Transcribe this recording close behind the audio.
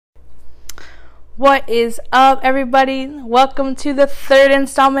What is up, everybody? Welcome to the third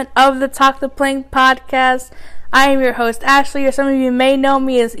installment of the Talk the Plank podcast. I am your host, Ashley, or some of you may know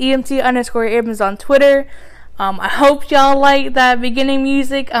me as EMT_Abrams on Twitter. I hope y'all like that beginning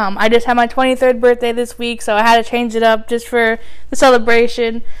music. I just had my 23rd birthday this week, so I had to change it up just for the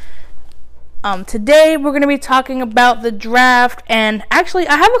celebration. Today we're going to be talking about the draft, and actually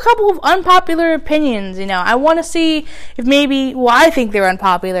I have a couple of unpopular opinions. I want to see if maybe I think they're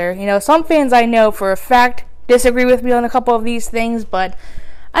unpopular. Some fans I know for a fact disagree with me on a couple of these things, but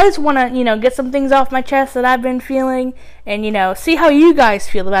I just want to, get some things off my chest that I've been feeling, and, see how you guys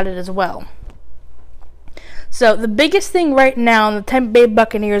feel about it as well. So, the biggest thing right now in the Tampa Bay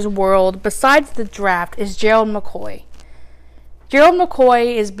Buccaneers world, besides the draft, is Gerald McCoy. Gerald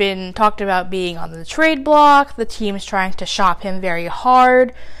McCoy has been talked about being on the trade block. The team's trying to shop him very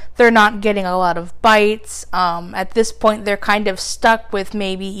hard. They're not getting a lot of bites. At this point, they're kind of stuck with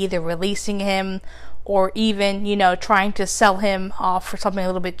maybe either releasing him or even, trying to sell him off for something a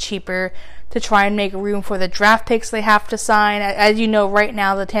little bit cheaper to try and make room for the draft picks they have to sign. As you know, right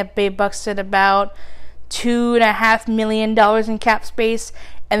now, the Tampa Bay Bucs sit about $2.5 million in cap space,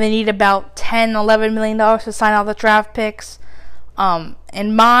 and they need about $10-11 million to sign all the draft picks.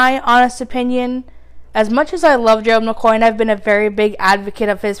 In my honest opinion, as much as I love Gerald McCoy and I've been a very big advocate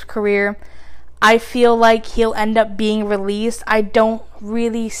of his career, I feel like he'll end up being released. I don't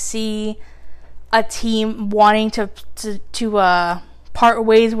really see a team wanting to part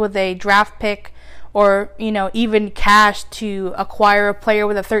ways with a draft pick or, even cash to acquire a player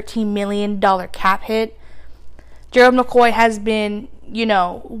with a $13 million cap hit. Gerald McCoy has been,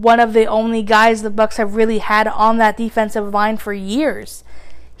 one of the only guys the Bucs have really had on that defensive line for years.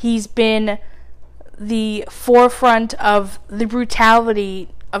 He's been the forefront of the brutality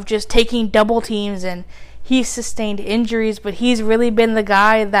of just taking double teams, and he's sustained injuries, but he's really been the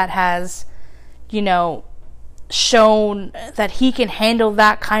guy that has, shown that he can handle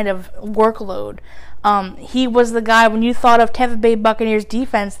that kind of workload. He was the guy, when you thought of Tampa Bay Buccaneers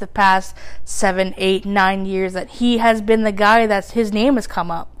defense the past 7, 8, 9 years, that he has been the guy that's his name has come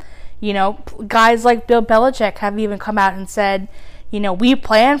up. Guys like Bill Belichick have even come out and said, we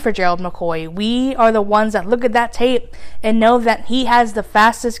plan for Gerald McCoy. We are the ones that look at that tape and know that he has the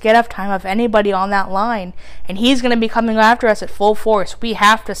fastest get-up time of anybody on that line, and he's going to be coming after us at full force. We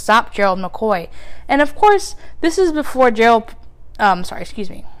have to stop Gerald McCoy. And of course, this is before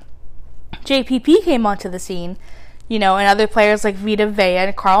JPP came onto the scene, and other players like Vita Vea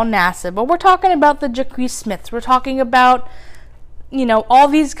and Carl Nassib. But we're talking about the Jacquizz Smiths. We're talking about, all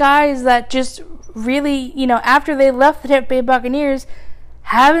these guys that just really, after they left the Tampa Bay Buccaneers,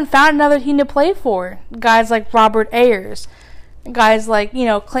 haven't found another team to play for. Guys like Robert Ayers. Guys like,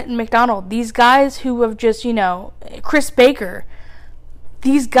 Clinton McDonald. These guys who have just, Chris Baker.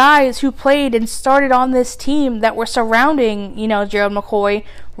 These guys who played and started on this team that were surrounding, Gerald McCoy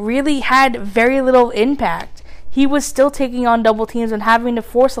really had very little impact. He was still taking on double teams and having to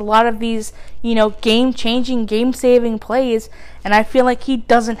force a lot of these, game-changing, game-saving plays, and I feel like he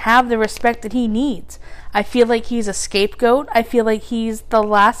doesn't have the respect that he needs. I feel like he's a scapegoat. I feel like he's the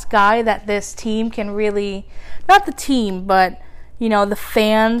last guy that this team can really, not the team, but, the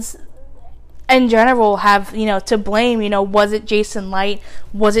fans in general have, to blame. Was it Jason Light?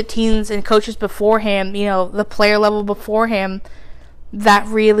 Was it teams and coaches before him, the player level before him that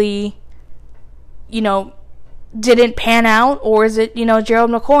really, didn't pan out? Or is it,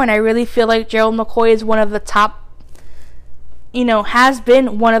 Gerald McCoy? And I really feel like Gerald McCoy is one of the top, has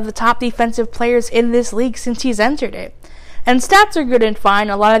been one of the top defensive players in this league since he's entered it. And stats are good and fine.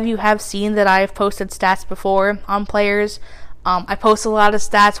 A lot of you have seen that I've posted stats before on players. I post a lot of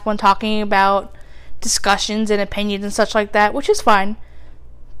stats when talking about discussions and opinions and such like that, which is fine.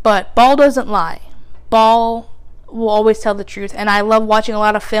 But ball doesn't lie. Ball will always tell the truth. And I love watching a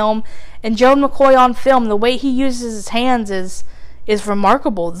lot of film. And Gerald McCoy on film, the way he uses his hands is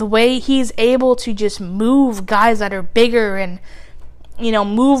remarkable. The way he's able to just move guys that are bigger and,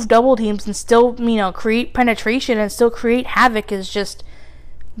 move double teams and still, create penetration and still create havoc is just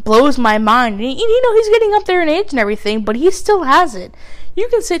blows my mind. He's getting up there in age and everything, but he still has it. You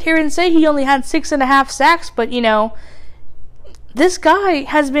can sit here and say he only had 6.5 sacks, but this guy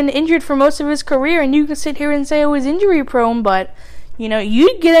has been injured for most of his career, and you can sit here and say, he's injury prone, but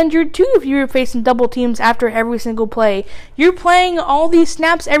you'd get injured too if you were facing double teams after every single play. You're playing all these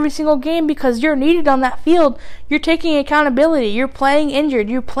snaps every single game because you're needed on that field. You're taking accountability. You're playing injured.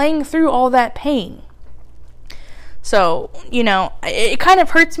 You're playing through all that pain. So, it kind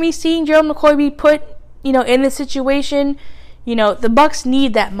of hurts me seeing Gerald McCoy be put, in this situation. The Bucs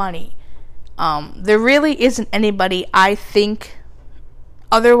need that money. There really isn't anybody, I think,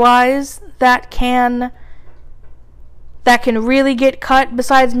 otherwise that can really get cut,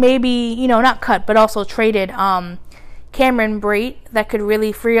 besides maybe, not cut, but also traded, Cameron Brate, that could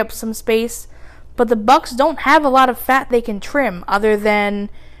really free up some space. But the Bucks don't have a lot of fat they can trim, other than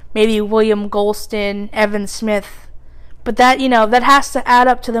maybe William Golston, Evan Smith. But that, that has to add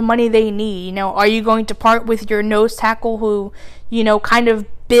up to the money they need. Are you going to part with your nose tackle who, kind of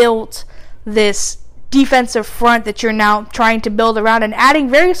built this defensive front that you're now trying to build around and adding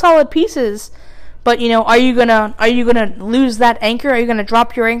very solid pieces? But, are you gonna lose that anchor? Are you gonna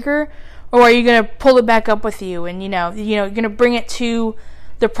drop your anchor? Or are you gonna pull it back up with you and, you're gonna bring it to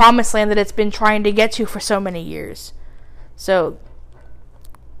the promised land that it's been trying to get to for so many years? So,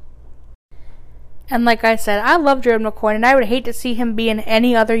 and like I said, I love Gerald McCoy, and I would hate to see him be in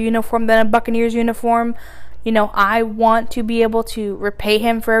any other uniform than a Buccaneers uniform. I want to be able to repay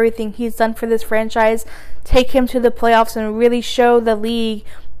him for everything he's done for this franchise, take him to the playoffs, and really show the league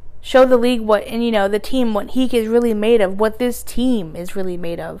what, and the team, what he is really made of, what this team is really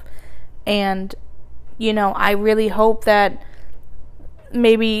made of. And, I really hope that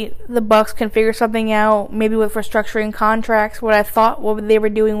maybe the Bucks can figure something out, maybe with restructuring contracts, what they were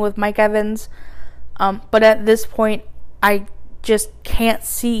doing with Mike Evans. But at this point, I just can't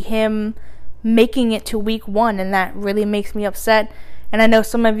see him making it to week 1, and that really makes me upset. And I know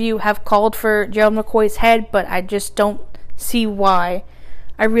some of you have called for Gerald McCoy's head, but I just don't see why.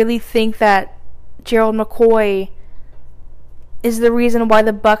 I really think that Gerald McCoy is the reason why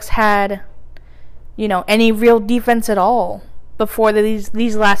the Bucks had, any real defense at all before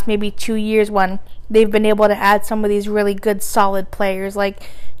these last maybe 2 years, when they've been able to add some of these really good, solid players like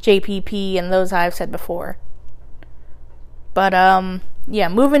JPP and those I've said before. But,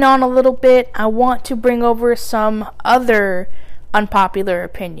 moving on a little bit, I want to bring over some other unpopular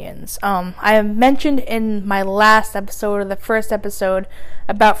opinions. I have mentioned in my last episode, or the first episode,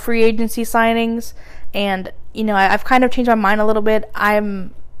 about free agency signings, and, I've kind of changed my mind a little bit.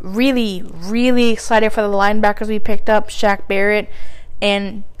 I'm really, really excited for the linebackers we picked up, Shaq Barrett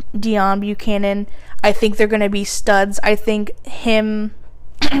and Deion Buchanan. I think they're going to be studs. I think them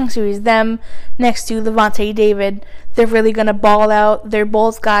next to Levante David, they're really going to ball out. They're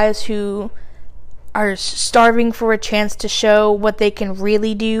both guys who are starving for a chance to show what they can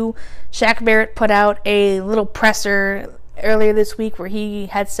really do. Shaq Barrett put out a little presser earlier this week where he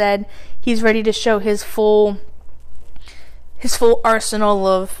had said he's ready to show his full arsenal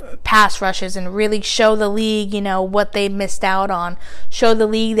of pass rushes and really show the league, what they missed out on. Show the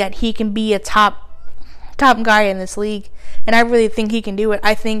league that he can be a top guy in this league. And I really think he can do it.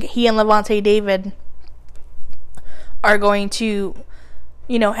 I think he and Levante David are going to,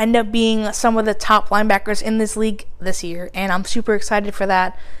 end up being some of the top linebackers in this league this year. And I'm super excited for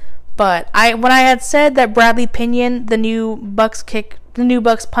that. But when I had said that Bradley Pinion, the new Bucks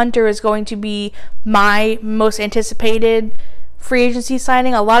punter, is going to be my most anticipated free agency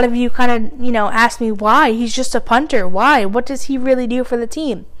signing, a lot of you kind of, asked me why. He's just a punter. Why? What does he really do for the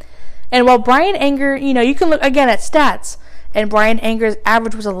team? And while Brian Anger, you can look again at stats, and Brian Anger's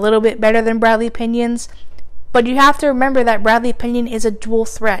average was a little bit better than Bradley Pinion's, but you have to remember that Bradley Pinion is a dual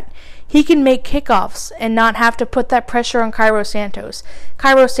threat. He can make kickoffs and not have to put that pressure on Cairo Santos.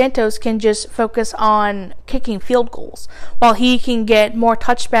 Cairo Santos can just focus on kicking field goals, while he can get more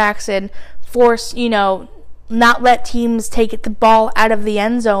touchbacks and force, not let teams take the ball out of the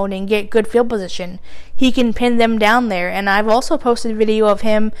end zone and get good field position. He can pin them down there. And I've also posted a video of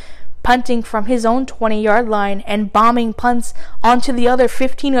him punting from his own 20-yard line and bombing punts onto the other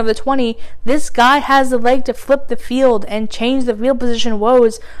 15 of the 20. This guy has the leg to flip the field and change the field position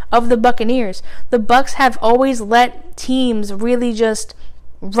woes of the Buccaneers. The Bucks have always let teams really just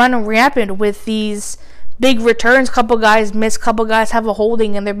run rampant with these big returns. Couple guys miss, couple guys have a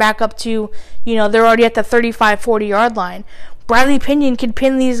holding, and they're back up to, they're already at the 35-40 yard line. Bradley Pinion can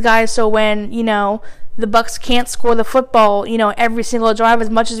pin these guys so when, the Bucks can't score the football, every single drive as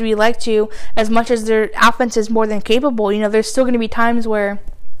much as we like to, as much as their offense is more than capable, there's still going to be times where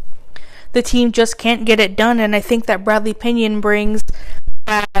the team just can't get it done. And I think that Bradley Pinion brings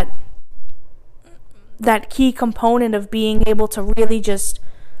that key component of being able to really just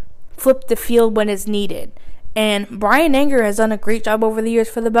flip the field when it's needed. And Brian Anger has done a great job over the years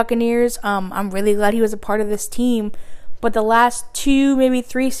for the Buccaneers. I'm really glad he was a part of this team. But the last 2, maybe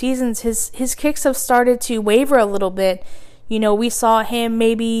 3 seasons, his kicks have started to waver a little bit. We saw him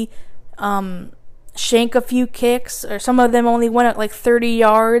maybe shank a few kicks, or some of them only went at like 30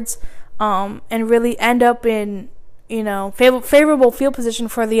 yards, and really end up in, favorable field position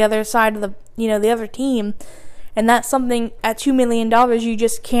for the other side of the other team. And that's something at $2 million you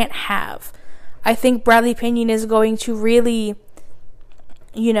just can't have. I think Bradley Pinion is going to really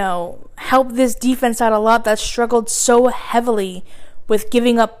help this defense out a lot that struggled so heavily with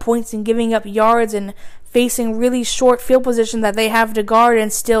giving up points and giving up yards and facing really short field position that they have to guard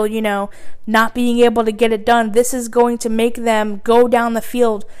and still, not being able to get it done. This is going to make them go down the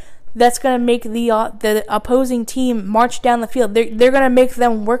field. That's going to make the opposing team march down the field. They're going to make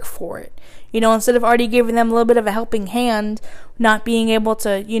them work for it. Instead of already giving them a little bit of a helping hand, not being able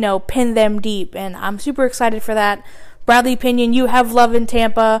to, pin them deep. And I'm super excited for that. Bradley Pinion, you have love in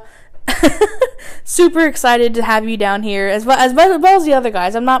Tampa. Super excited to have you down here, as well as the other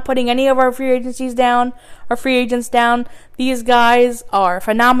guys. I'm not putting any of our free agents down. These guys are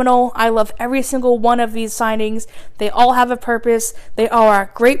phenomenal. I love every single one of these signings. They all have a purpose. They all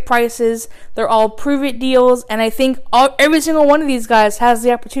are great prices. They're all prove-it deals, and I think every single one of these guys has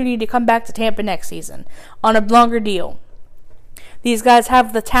the opportunity to come back to Tampa next season on a longer deal. These guys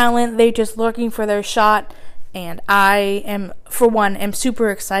have the talent. They're just looking for their shot. And I am, for one, super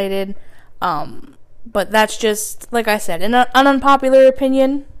excited. But that's just, like I said, an unpopular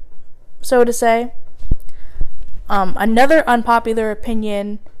opinion, so to say. Another unpopular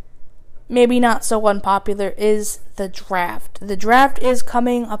opinion, maybe not so unpopular, is the draft. The draft is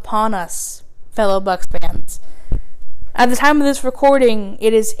coming upon us, fellow Bucs fans. At the time of this recording,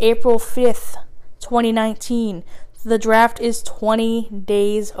 it is April 5th, 2019. The draft is 20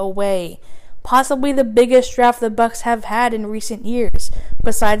 days away. Possibly the biggest draft the Bucs have had in recent years,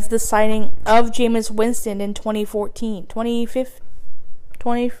 besides the signing of Jameis Winston in 2015.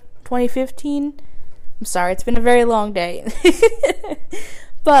 I'm sorry, it's been a very long day.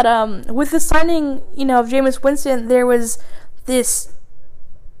 But with the signing, of Jameis Winston, there was this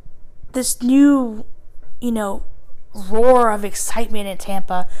new, roar of excitement in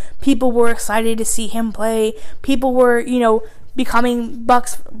Tampa. People were excited to see him play. People were, becoming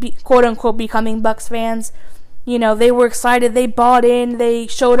quote unquote becoming Bucs fans. They were excited. They bought in. They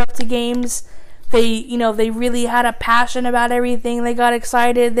showed up to games. They really had a passion about everything. They got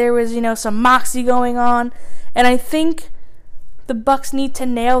excited. There was, some moxie going on. And I think the Bucs need to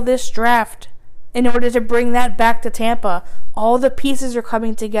nail this draft in order to bring that back to Tampa. All the pieces are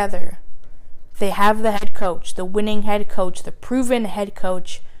coming together. They have the head coach, the winning head coach, the proven head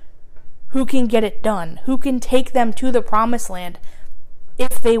coach, who can get it done, who can take them to the promised land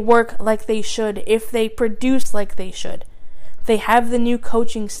if they work like they should, if they produce like they should. They have the new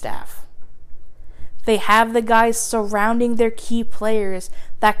coaching staff. They have the guys surrounding their key players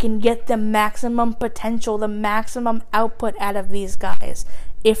that can get the maximum potential, the maximum output out of these guys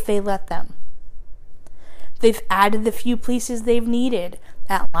if they let them. They've added the few pieces they've needed.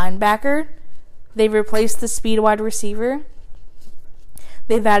 At linebacker, they've replaced the speed wide receiver.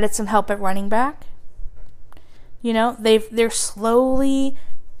 They've added some help at running back. They're slowly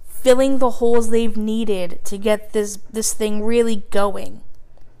filling the holes they've needed to get this thing really going.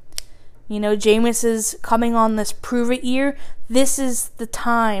 Jameis is coming on this prove-it year. This is the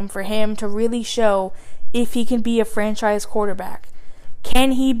time for him to really show if he can be a franchise quarterback.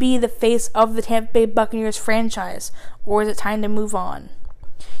 Can he be the face of the Tampa Bay Buccaneers franchise, or is it time to move on?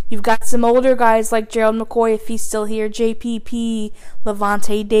 You've got some older guys like Gerald McCoy, if he's still here, JPP,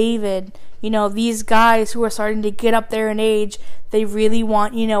 Levante David. These guys who are starting to get up there in age, they really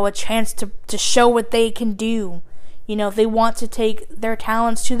want, a chance to show what they can do. They want to take their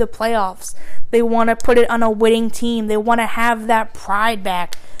talents to the playoffs. They want to put it on a winning team. They want to have that pride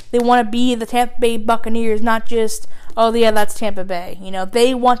back. They want to be the Tampa Bay Buccaneers, not just, oh yeah, that's Tampa Bay.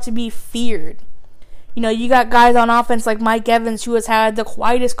 They want to be feared. You got guys on offense like Mike Evans, who has had the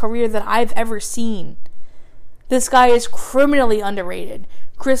quietest career that I've ever seen. This guy is criminally underrated.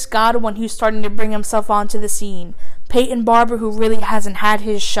 Chris Godwin, who's starting to bring himself onto the scene. Peyton Barber, who really hasn't had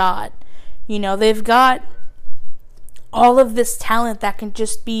his shot. They've got all of this talent that can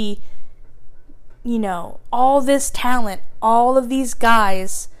just be, all this talent, all of these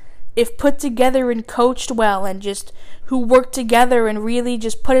guys, if put together and coached well and just who work together and really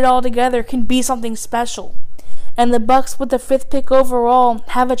just put it all together, can be something special. And the Bucs, with the 5th pick overall,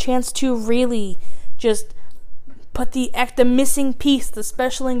 have a chance to really just put the missing piece, the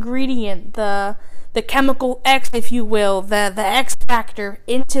special ingredient, the chemical X, if you will, the X factor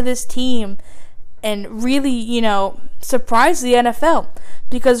into this team, and really, surprise the NFL.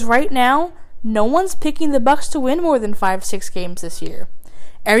 Because right now, no one's picking the Bucs to win more than 5-6 games this year.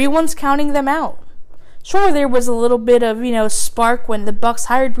 Everyone's counting them out. Sure, there was a little bit of, spark when the Bucs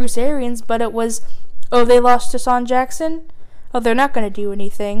hired Bruce Arians, but it was, oh, they lost to Deshaun Jackson? Oh, they're not going to do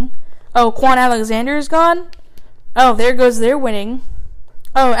anything. Oh, Quan Alexander is gone? Oh, there goes their winning.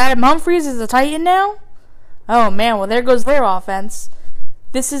 Oh, Adam Humphries is a Titan now? Oh, man, well, there goes their offense.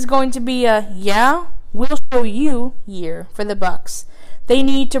 This is going to be a, yeah, we'll show you year for the Bucs. They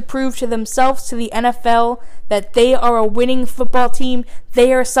need to prove to themselves, to the NFL, that they are a winning football team.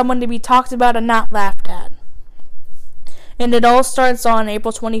 They are someone to be talked about and not laughed at. And it all starts on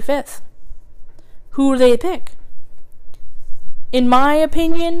April 25th. Who do they pick? In my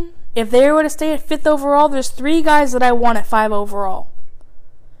opinion, if they were to stay at 5th overall, there's 3 guys that I want at 5 overall.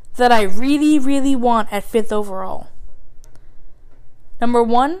 That I really, really want at 5th overall. Number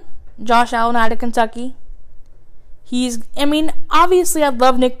 1, Josh Allen out of Kentucky. Obviously I'd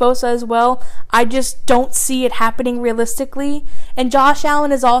love Nick Bosa as well. I just don't see it happening realistically. And Josh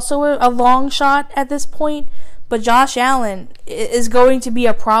Allen is also a long shot at this point. But Josh Allen is going to be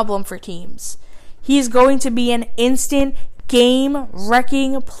a problem for teams. He's going to be an instant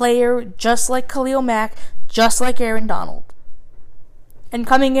game-wrecking player, just like Khalil Mack, just like Aaron Donald. And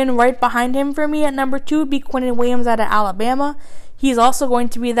coming in right behind him for me at number 2 would be Quinnen Williams out of Alabama. He's also going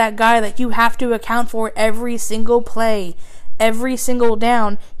to be that guy that you have to account for every single play, every single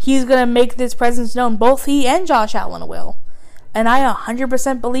down. He's going to make this presence known. Both he and Josh Allen will. And I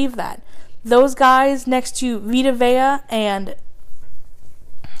 100% believe that. Those guys next to Vita Vea and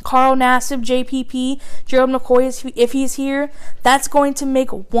Carl Nassib, JPP, Gerald McCoy, if he's here, that's going to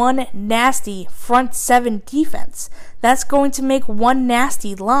make one nasty front 7 defense. That's going to make one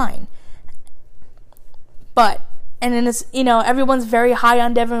nasty line. But, and then it's, everyone's very high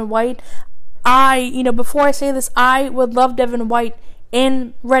on Devin White. Before I say this, I would love Devin White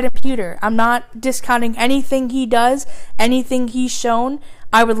in red and pewter. I'm not discounting anything he does, anything he's shown.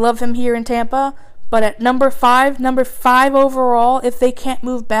 I would love him here in Tampa. But at number 5 overall, if they can't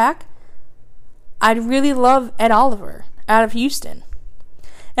move back, I'd really love Ed Oliver out of Houston.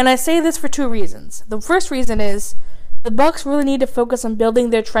 And I say this for 2 reasons. The first reason is the Bucs really need to focus on building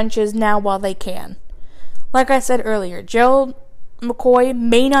their trenches now while they can. Like I said earlier, Gerald McCoy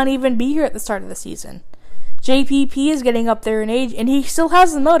may not even be here at the start of the season. JPP is getting up there in age, and he still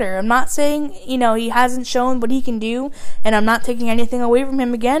has the motor. I'm not saying, he hasn't shown what he can do, and I'm not taking anything away from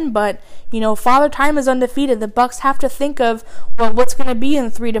him again, but, Father Time is undefeated. The Bucs have to think of, what's going to be in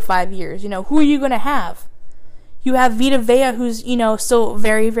 3 to 5 years? Who are you going to have? You have Vita Vea, who's, still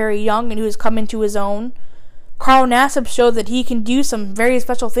very, very young and who's come into his own. Carl Nassib showed that he can do some very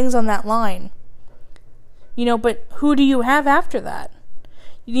special things on that line. But who do you have after that?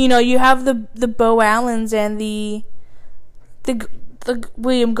 You have the Bo Allens and the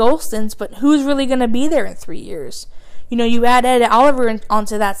William Golstons, but who's really going to be there in 3 years? You add Ed Oliver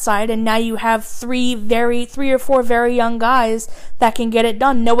onto that side, and now you have 3 or 4 very young guys that can get it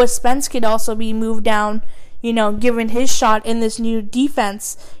done. Noah Spence could also be moved down, given his shot in this new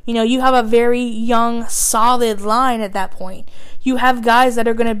defense. You have a very young, solid line at that point. You have guys that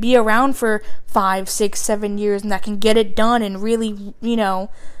are going to be around for 5, 6, 7 years and that can get it done and really,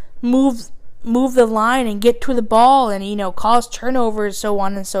 move the line and get to the ball and, cause turnovers, so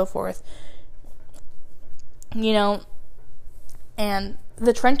on and so forth. And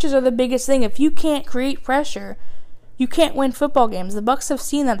the trenches are the biggest thing. If you can't create pressure, you can't win football games. The Bucs have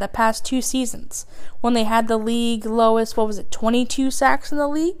seen that the past 2 seasons when they had the league lowest, 22 sacks in the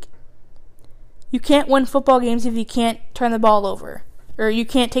league? You can't win football games if you can't turn the ball over, or you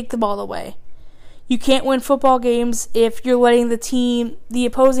can't take the ball away. You can't win football games if you're letting the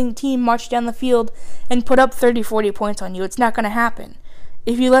opposing team march down the field and put up 30, 40 points on you. It's not going to happen.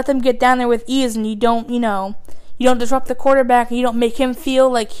 If you let them get down there with ease and you don't disrupt the quarterback and you don't make him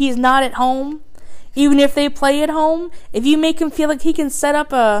feel like he's not at home, even if they play at home, if you make him feel like he can set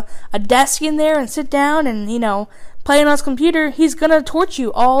up a desk in there and sit down and, play on his computer, he's going to torch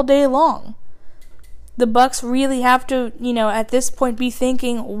you all day long. The Bucs really have to, at this point be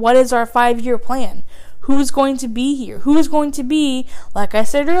thinking, what is our 5-year plan? Who's going to be here? Who's going to be, like I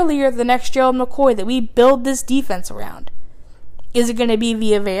said earlier, the next Gerald McCoy that we build this defense around? Is it going to be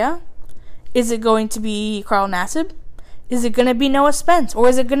Vita Vea? Is it going to be Carl Nassib? Is it going to be Noah Spence? Or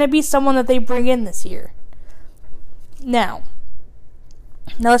is it going to be someone that they bring in this year? Now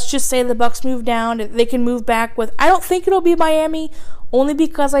let's just say the Bucs move down. They can move back with, I don't think it'll be Miami, only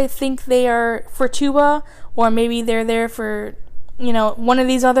because I think they are for Tua, or maybe they're there for, one of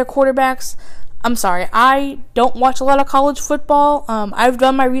these other quarterbacks. I'm sorry, I don't watch a lot of college football. I've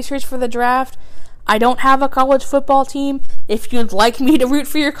done my research for the draft. I don't have a college football team. If you'd like me to root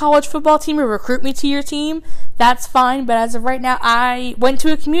for your college football team or recruit me to your team, that's fine. But as of right now, I went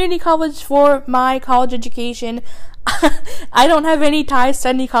to a community college for my college education. I don't have any ties to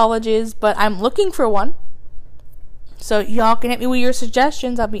any colleges, but I'm looking for one. So y'all can hit me with your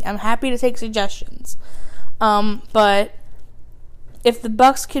suggestions. I'm happy to take suggestions. But if the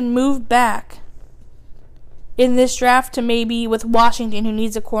Bucs can move back in this draft to maybe with Washington, who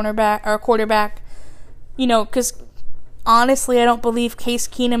needs a cornerback or a quarterback, because honestly, I don't believe Case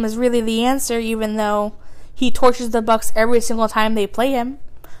Keenum is really the answer, even though he torches the Bucs every single time they play him.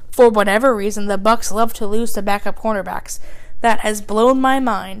 For whatever reason, the Bucs love to lose to backup cornerbacks. That has blown my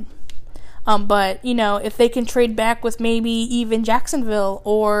mind. But, if they can trade back with maybe even Jacksonville,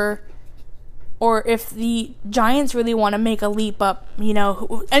 or if the Giants really want to make a leap up,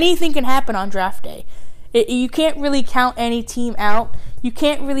 anything can happen on draft day. You can't really count any team out. You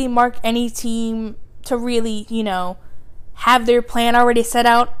can't really mark any team to really, have their plan already set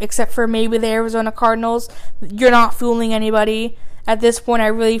out, except for maybe the Arizona Cardinals. You're not fooling anybody. At this point, I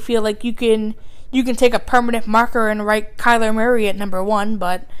really feel like you can take a permanent marker and write Kyler Murray at number 1,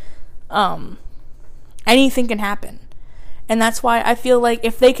 but anything can happen. And that's why I feel like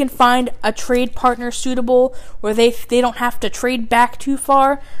if they can find a trade partner suitable where they don't have to trade back too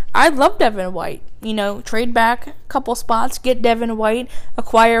far, I'd love Devin White. Trade back a couple spots, get Devin White,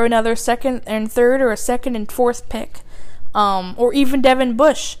 acquire another second and third or a second and fourth pick, or even Devin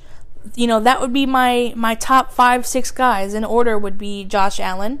Bush. That would be my top 5-6 guys. In order would be Josh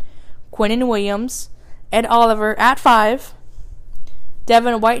Allen, Quinnen Williams, Ed Oliver at 5,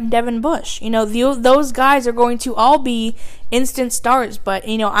 Devin White and Devin Bush. Those guys are going to all be instant stars, but,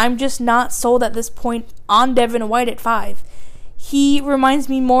 I'm just not sold at this point on Devin White at 5. He reminds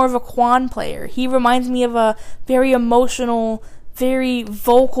me more of a Quan player. He reminds me of a very emotional, very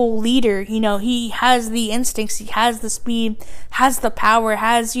vocal leader. He has the instincts, he has the speed, has the power,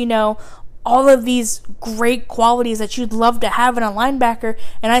 has, all of these great qualities that you'd love to have in a linebacker,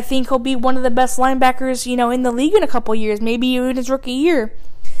 and I think he'll be one of the best linebackers, in the league in a couple years, maybe even his rookie year,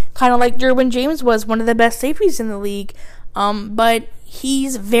 kind of like Derwin James was one of the best safeties in the league, but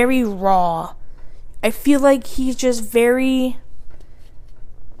he's very raw. I feel like he's just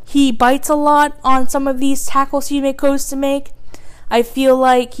he bites a lot on some of these tackles he goes to make. I feel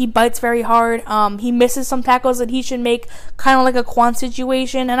like he bites very hard. He misses some tackles that he should make, kind of like a Quan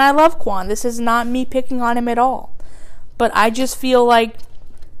situation. And I love Quan. This is not me picking on him at all. But I just feel like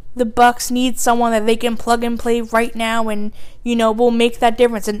the Bucs need someone that they can plug and play right now and, will make that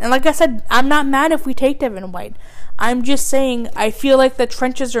difference. And like I said, I'm not mad if we take Devin White. I'm just saying I feel like the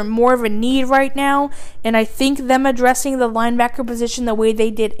trenches are more of a need right now. And I think them addressing the linebacker position the way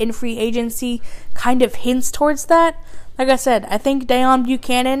they did in free agency kind of hints towards that. Like I said, I think Deon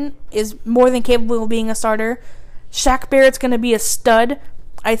Buchanan is more than capable of being a starter. Shaq Barrett's going to be a stud.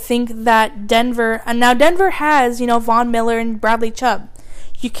 I think that Denver has, Von Miller and Bradley Chubb.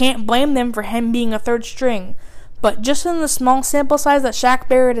 You can't blame them for him being a third string. But just in the small sample size that Shaq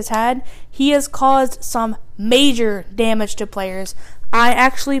Barrett has had, he has caused some major damage to players. I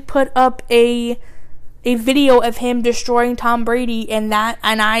actually put up a video of him destroying Tom Brady, and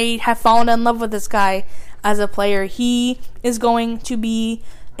I have fallen in love with this guy as a player. He is going to be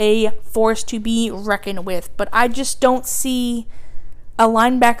a force to be reckoned with. But I just don't see a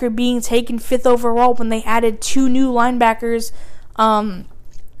linebacker being taken 5th overall when they added 2 new linebackers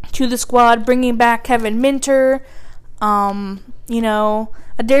to the squad, bringing back Kevin Minter. Adarius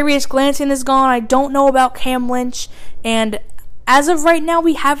Glanton is gone. I don't know about Cam Lynch. And as of right now,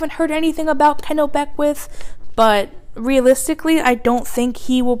 we haven't heard anything about Kendall Beckwith. But realistically, I don't think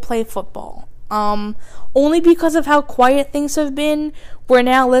he will play football. Only because of how quiet things have been. We're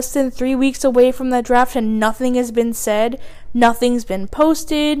now less than 3 weeks away from the draft and nothing has been said. Nothing's been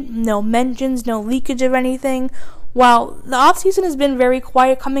posted. No mentions, no leakage of anything. While the offseason has been very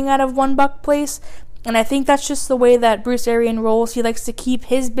quiet coming out of One Buck Place, and I think that's just the way that Bruce Arians rolls. He likes to keep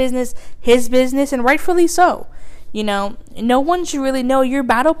his business, and rightfully so. No one should really know your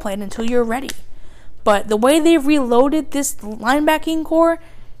battle plan until you're ready. But the way they've reloaded this linebacking core,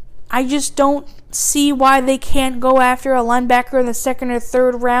 I just don't see why they can't go after a linebacker in the 2nd or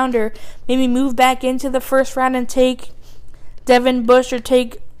 3rd round, or maybe move back into the 1st round and take Devin Bush or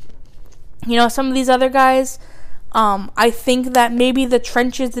take, some of these other guys. I think that maybe the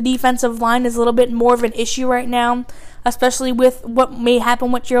trenches, the defensive line, is a little bit more of an issue right now, especially with what may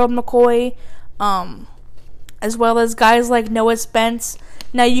happen with Gerald McCoy, as well as guys like Noah Spence.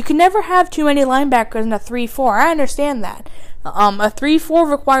 Now, you can never have too many linebackers in a 3-4. I understand that. A 3-4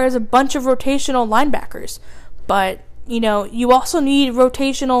 requires a bunch of rotational linebackers, but, you also need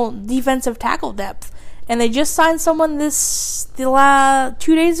rotational defensive tackle depth. And they just signed someone 2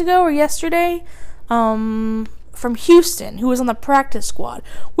 days ago or yesterday, from Houston, who was on the practice squad,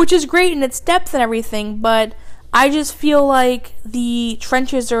 which is great in its depth and everything, but I just feel like the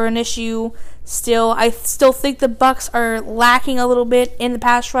trenches are an issue still. I still think the Bucs are lacking a little bit in the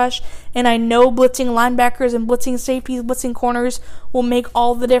pass rush, and I know blitzing linebackers and blitzing safeties, blitzing corners will make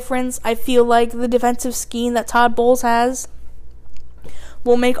all the difference. I feel like the defensive scheme that Todd Bowles has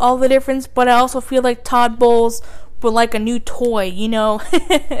will make all the difference, but I also feel like Todd Bowles were like a new toy, you know.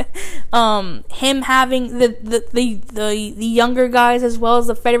 Him having the younger guys as well as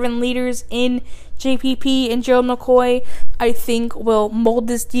the veteran leaders in JPP and Gerald McCoy, I think will mold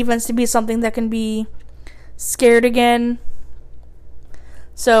this defense to be something that can be scared again.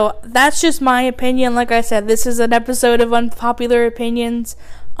 So that's just my opinion. Like I said, this is an episode of Unpopular Opinions.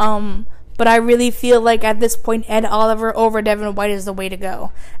 But I really feel like at this point, Ed Oliver over Devin White is the way to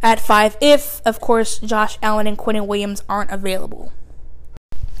go at 5, if, of course, Josh Allen and Quinnen Williams aren't available.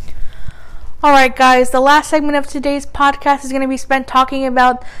 Alright guys, the last segment of today's podcast is going to be spent talking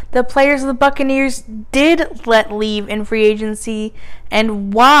about the players the Buccaneers did let leave in free agency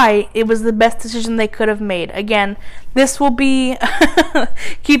and why it was the best decision they could have made. Again, this will be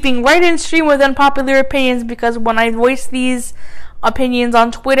keeping right in stream with Unpopular Opinions, because when I voice these opinions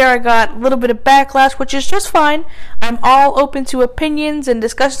on Twitter, I got a little bit of backlash, which is just fine. I'm all open to opinions and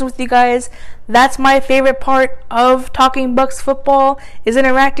discussions with you guys. That's my favorite part of talking Bucs football, is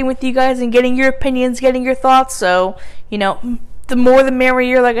interacting with you guys and getting your opinions, getting your thoughts. So, you know, the more the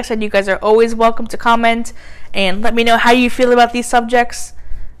merrier. Like I said, you guys are always welcome to comment and let me know how you feel about these subjects.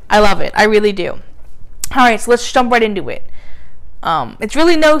 I love it. I really do. Alright, so let's jump right into it. It's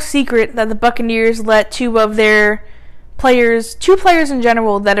really no secret that the Buccaneers let two players in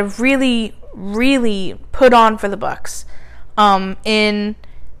general that have really, really put on for the Bucs, in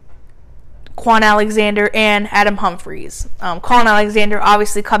Quan Alexander and Adam Humphries. Quan Alexander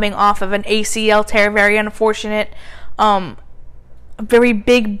obviously coming off of an ACL tear, very unfortunate. A very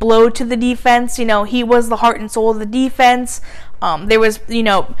big blow to the defense. You know, he was the heart and soul of the defense. There was, you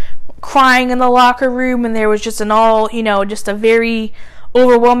know, crying in the locker room, and there was just just a very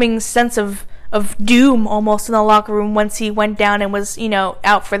overwhelming sense of doom almost in the locker room once he went down and was,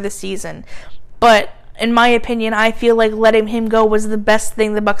 out for the season. But in my opinion, I feel like letting him go was the best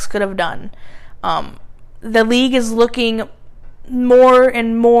thing the Bucs could have done. The league is looking more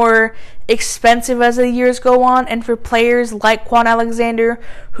and more expensive as the years go on, and for players like Quan Alexander,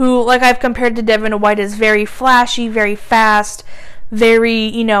 who, like I've compared to Devin White, is very flashy, very fast,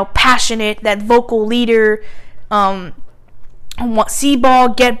 very, passionate, that vocal leader, see ball,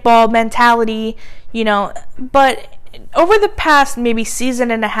 get ball mentality, but over the past maybe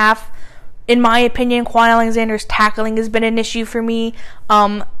season and a half, in my opinion, Quan Alexander's tackling has been an issue for me.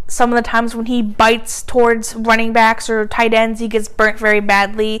 Some of the times when he bites towards running backs or tight ends, he gets burnt very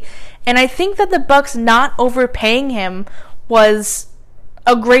badly. And I think that the Bucs not overpaying him was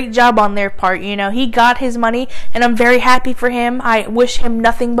a great job on their part. He got his money, and I'm very happy for him. I wish him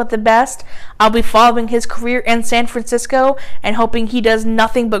nothing but the best. I'll be following his career in San Francisco and hoping he does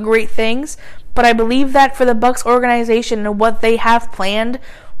nothing but great things. But I believe that for the Bucs organization and what they have planned,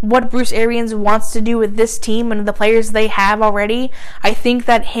 what Bruce Arians wants to do with this team and the players they have already, I think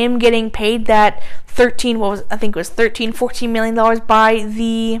that him getting paid that $14 million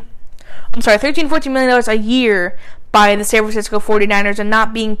a year by the San Francisco 49ers and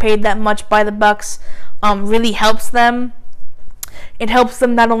not being paid that much by the Bucs really helps them. It helps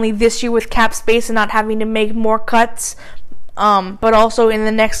them not only this year with cap space and not having to make more cuts, but also in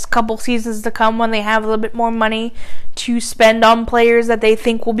the next couple seasons to come when they have a little bit more money to spend on players that they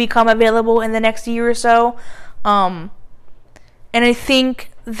think will become available in the next year or so. And I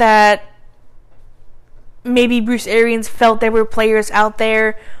think that maybe Bruce Arians felt there were players out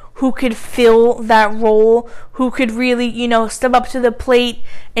there who could fill that role, who could really, step up to the plate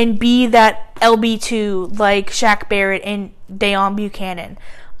and be that LB2 like Shaq Barrett and Deon Buchanan.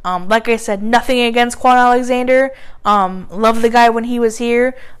 Like I said, nothing against Quan Alexander. Love the guy when he was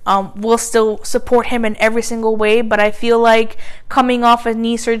here. We'll still support him in every single way, but I feel like coming off a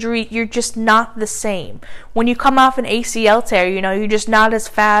knee surgery, you're just not the same. When you come off an ACL tear, you're just not as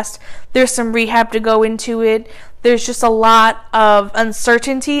fast. There's some rehab to go into it. There's just a lot of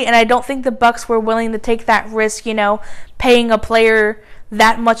uncertainty, and I don't think the Bucs were willing to take that risk, paying a player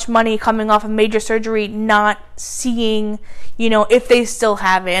that much money coming off a major surgery, not seeing, if they still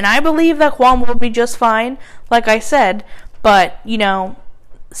have it. And I believe that Quan will be just fine, like I said, but,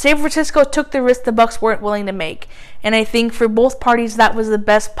 San Francisco took the risk the Bucs weren't willing to make. And I think for both parties, that was the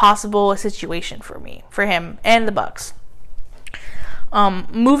best possible situation for him and the Bucs.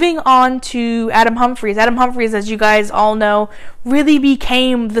 Moving on to Adam Humphries. Adam Humphries, as you guys all know, really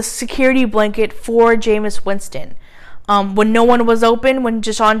became the security blanket for Jameis Winston. When no one was open, when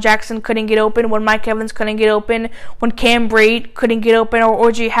Deshaun Jackson couldn't get open, when Mike Evans couldn't get open, when Cam Brate couldn't get open, or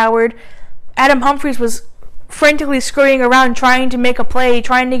O.J. Howard, Adam Humphries was frantically scurrying around trying to make a play,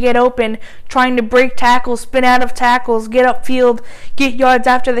 trying to get open, trying to break tackles, spin out of tackles, get upfield, get yards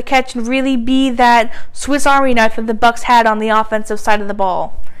after the catch, and really be that Swiss Army knife that the Bucs had on the offensive side of the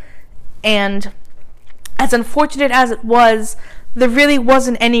ball. And as unfortunate as it was, there really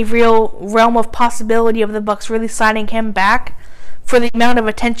wasn't any real realm of possibility of the Bucks really signing him back for the amount of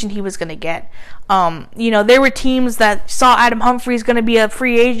attention he was going to get. There were teams that saw Adam Humphries going to be a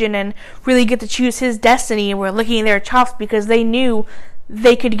free agent and really get to choose his destiny and were licking their chops because they knew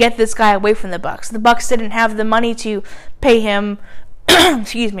they could get this guy away from the Bucks. The Bucks didn't have the money to pay him,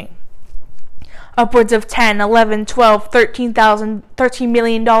 excuse me, upwards of $10, $11, $12, $13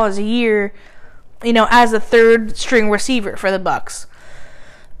 million a year, as a third string receiver for the Bucks.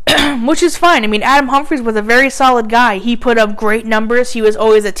 Which is fine. I mean, Adam Humphries was a very solid guy. He put up great numbers. He was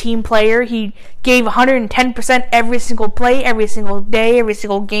always a team player. He gave 110% every single play, every single day, every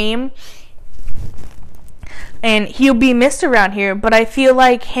single game. And he'll be missed around here. But I feel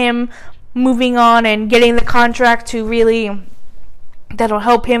like him moving on and getting the contract to really, that'll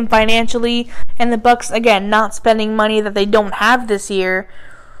help him financially. And the Bucks, again, not spending money that they don't have this year,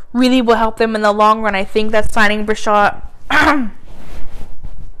 really will help them in the long run. I think that signing Brashad...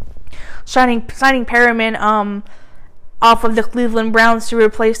 signing Perriman off of the Cleveland Browns to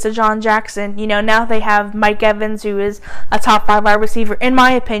replace DeJohn Jackson. Now they have Mike Evans, who is a top 5 wide receiver, in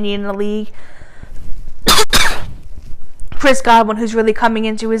my opinion, in the league. Chris Godwin, who's really coming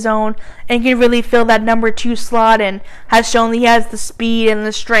into his own and can really fill that number 2 slot and has shown that he has the speed and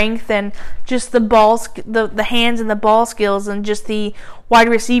the strength and just the hands and the ball skills and just the wide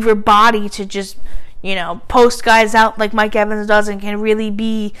receiver body to just post guys out like Mike Evans does and can really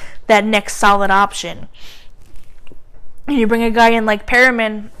be that next solid option. And you bring a guy in like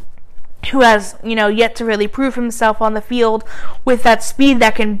Perriman, who has, yet to really prove himself on the field with that speed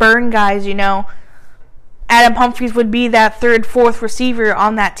that can burn guys, Adam Humphries would be that third, fourth receiver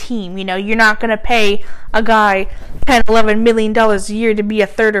on that team. You're not going to pay a guy $10, $11 million a year to be a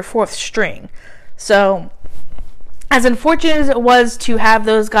third or fourth string. So, as unfortunate as it was to have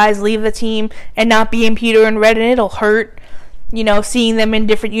those guys leave the team and not be in Peter and Red, and it'll hurt, seeing them in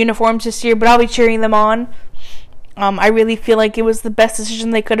different uniforms this year, but I'll be cheering them on. I really feel like it was the best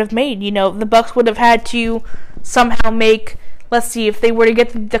decision they could have made. The Bucks would have had to somehow make, let's see, if they were to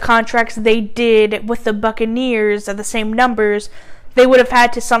get the contracts they did with the Buccaneers at the same numbers, they would have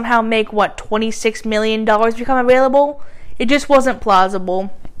had to somehow make, $26 million become available? It just wasn't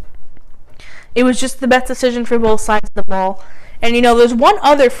plausible. It was just the best decision for both sides of the ball. And, there's one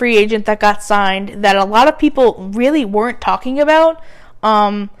other free agent that got signed that a lot of people really weren't talking about,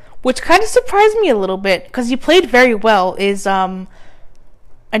 which kind of surprised me a little bit, because he played very well, is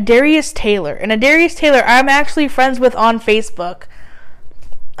Adarius Taylor. And Adarius Taylor, I'm actually friends with on Facebook.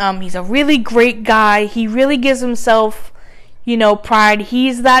 He's a really great guy. He really gives himself, pride.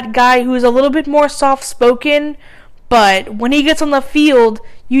 He's that guy who's a little bit more soft-spoken, but when he gets on the field,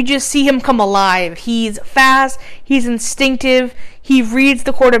 you just see him come alive. He's fast, he's instinctive, he reads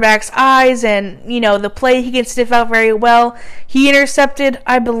the quarterback's eyes, and, the play he can sniff out very well. He intercepted,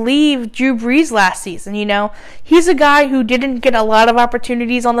 I believe, Drew Brees last season, He's a guy who didn't get a lot of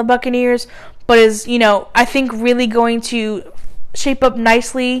opportunities on the Buccaneers, but is, I think really going to shape up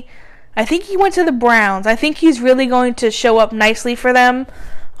nicely. I think he went to the Browns. I think he's really going to show up nicely for them.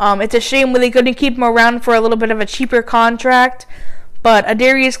 It's a shame when they couldn't keep him around for a little bit of a cheaper contract. But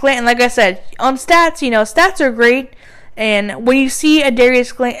Adarius Clayton, like I said, on stats, stats are great. And when you see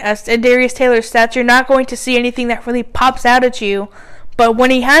Adarius Taylor's stats, you're not going to see anything that really pops out at you. But when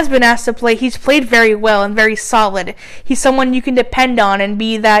he has been asked to play, he's played very well and very solid. He's someone you can depend on and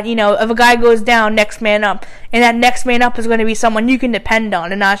be that, if a guy goes down, next man up. And that next man up is going to be someone you can depend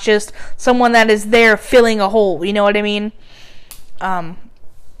on and not just someone that is there filling a hole. You know what I mean?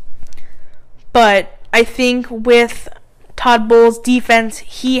 But I think with Todd Bowles' defense,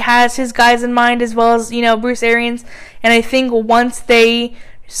 he has his guys in mind as well as, Bruce Arians. And I think once they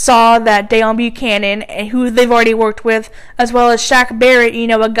saw that Deon Buchanan, who they've already worked with, as well as Shaq Barrett,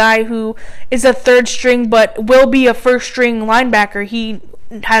 a guy who is a third string but will be a first string linebacker.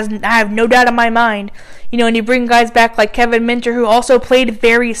 I have no doubt in my mind. And you bring guys back like Kevin Minter, who also played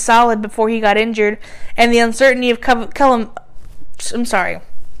very solid before he got injured. And the uncertainty of Kendall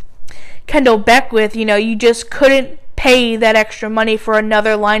Beckwith, you just couldn't pay that extra money for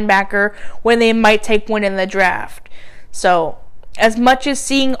another linebacker when they might take one in the draft. So, as much as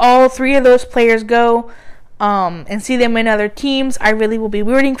seeing all 3 of those players go and see them in other teams, I really will be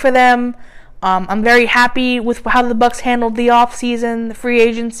rooting for them. I'm very happy with how the Bucks handled the offseason, the free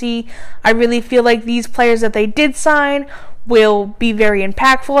agency. I really feel like these players that they did sign will be very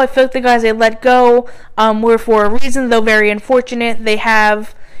impactful. I feel like the guys they let go were for a reason, though very unfortunate. They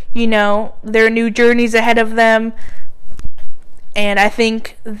have, their new journeys ahead of them. And I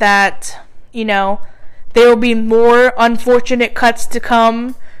think that, there will be more unfortunate cuts to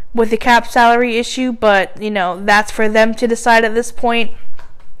come with the cap salary issue, but, that's for them to decide at this point.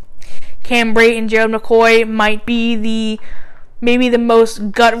 Cam Brate and Gerald McCoy might be maybe the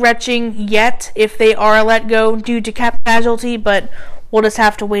most gut-wrenching yet if they are let go due to cap casualty, but we'll just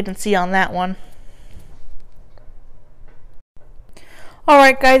have to wait and see on that one.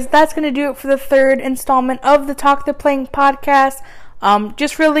 Alright guys, that's going to do it for the third installment of the Talk the Playing podcast.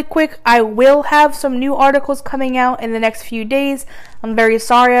 Just really quick, I will have some new articles coming out in the next few days. I'm very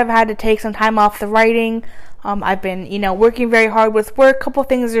sorry I've had to take some time off the writing. I've been, working very hard with work. A couple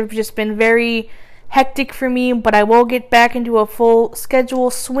things have just been very hectic for me, but I will get back into a full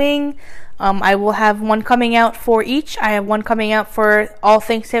schedule swing. I will have one coming out for each. I have one coming out for All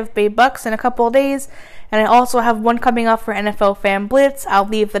Things Tampa Bay Bucks in a couple of days, and I also have one coming out for NFL Fan Blitz. I'll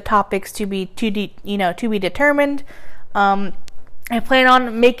leave the topics to be determined. I plan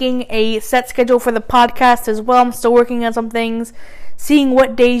on making a set schedule for the podcast as well. I'm still working on some things, seeing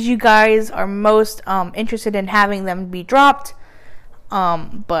what days you guys are most interested in having them be dropped.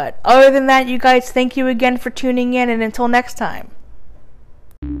 But other than that, you guys, thank you again for tuning in, and until next time.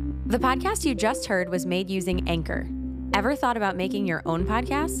 The podcast you just heard was made using Anchor. Ever thought about making your own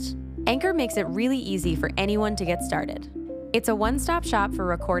podcast? Anchor makes it really easy for anyone to get started. It's a one-stop shop for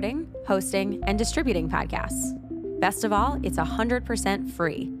recording, hosting, and distributing podcasts. Best of all, it's 100%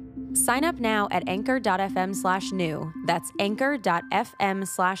 free. Sign up now at anchor.fm/new. That's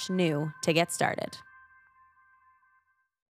anchor.fm/new to get started.